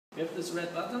You have this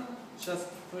red button, just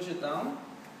push it down,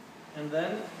 and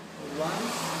then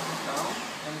once down,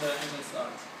 and the engine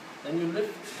starts. Then you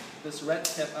lift this red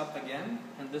cap up again,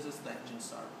 and this is the engine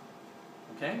start.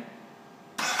 Okay?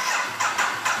 To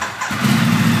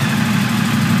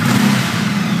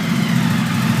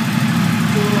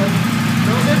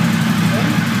close it, then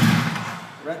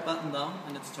red button down,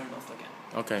 and it's turned off again.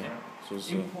 Okay. So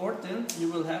important,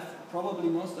 you will have, probably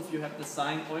most of you have the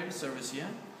sign oil service here.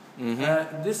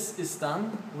 This is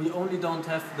done. We only don't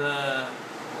have the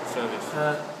service.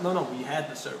 No, we had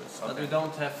the service, but we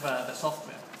don't have the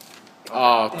software.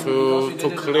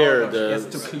 To clear the... Yes,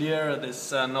 to clear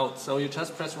this note. So you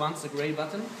just press once the gray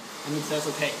button, and it says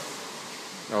OK.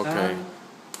 Okay.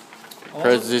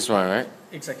 Press this one, right?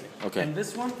 Exactly. Okay. And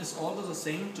this one is also the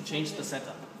same to change the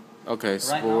setup. Okay, Right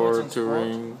sport,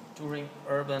 touring,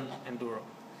 urban, enduro.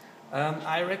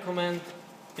 I recommend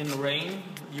in rain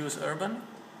use urban,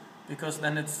 because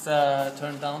then it's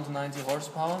turned down to 90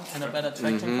 horsepower and a better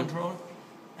traction control.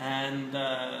 And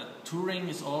touring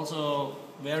is also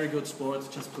very good sport,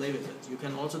 just play with it. You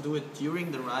can also do it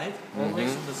during the ride,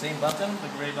 always with the same button, the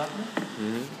gray button.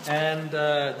 And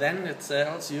then it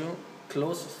tells you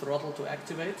close throttle to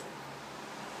activate.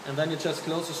 And then you just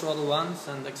close the throttle once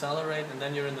and accelerate, and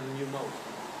then you're in the new mode.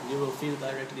 You will feel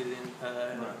directly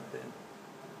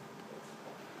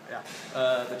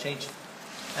the change.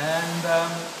 And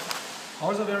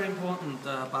also very important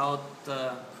about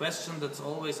the question that's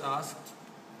always asked,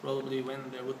 probably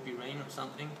when there would be rain or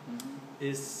something,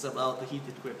 is about the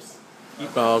heated grips.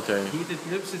 Heated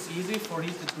grips is easy. For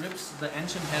heated grips, the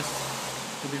engine has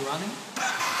to be running.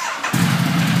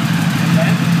 And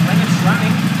then when it's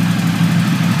running,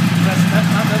 press that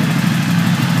button,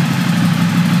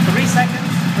 3 seconds,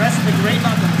 press the gray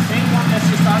button, same one as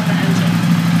you start the engine.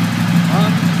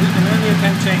 And then you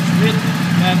can change with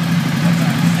that,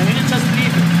 and then you just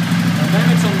leave it, and then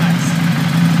it's on max.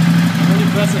 And then you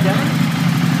press again,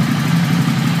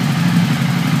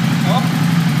 off,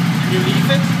 and you leave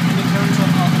it, and it turns on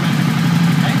automatically.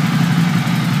 Okay?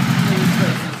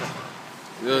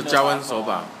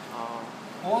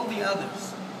 All the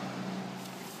others.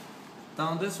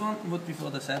 Down this one would be for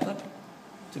the setup,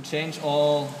 to change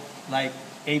all like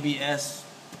ABS,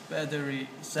 battery,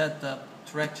 setup,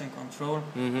 traction control.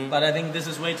 But I think this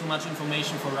is way too much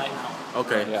information for right now.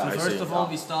 Okay, yeah, so first of all,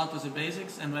 we start with the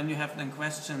basics, and when you have then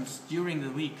questions during the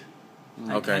week,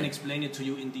 I can explain it to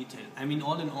you in detail. I mean,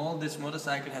 all in all, this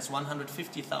motorcycle has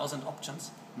 150,000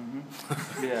 options.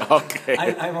 Okay.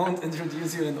 I won't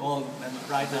introduce you in all of them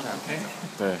right now,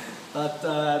 okay? But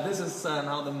this is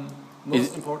now the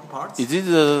most important parts. Is it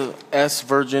the S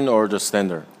version or the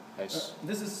standard?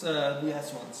 This is the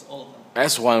S ones, all of them.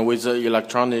 S1 with the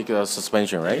electronic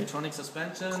suspension, right? Electronic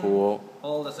suspension. Cool.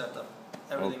 All the setup.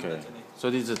 Everything that you need. So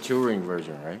this is a touring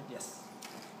version, right? Yes.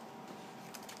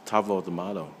 Top of the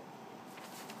model.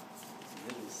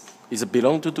 Is it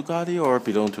belong to Ducati or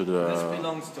belong to the... This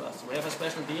belongs to us. We have a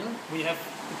special deal. We have...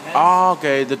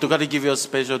 okay. The Ducati give you a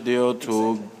special deal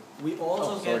to... Exactly. We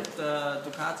also get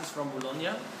Ducatis from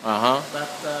Bologna, but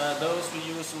those we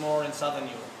use more in southern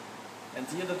Europe. And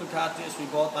here the Ducatis we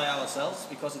bought by ourselves,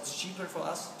 because it's cheaper for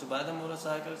us to buy the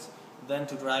motorcycles than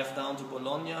to drive down to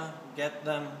Bologna, get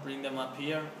them, bring them up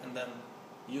here, and then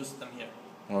use them here.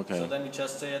 Okay. So then we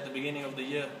just say at the beginning of the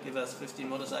year, give us 15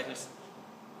 motorcycles,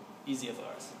 easier for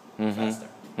us, faster.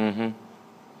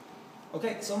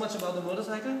 Okay, so much about the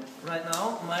motorcycle. Right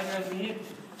now, Michael and me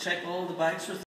check all the bikes with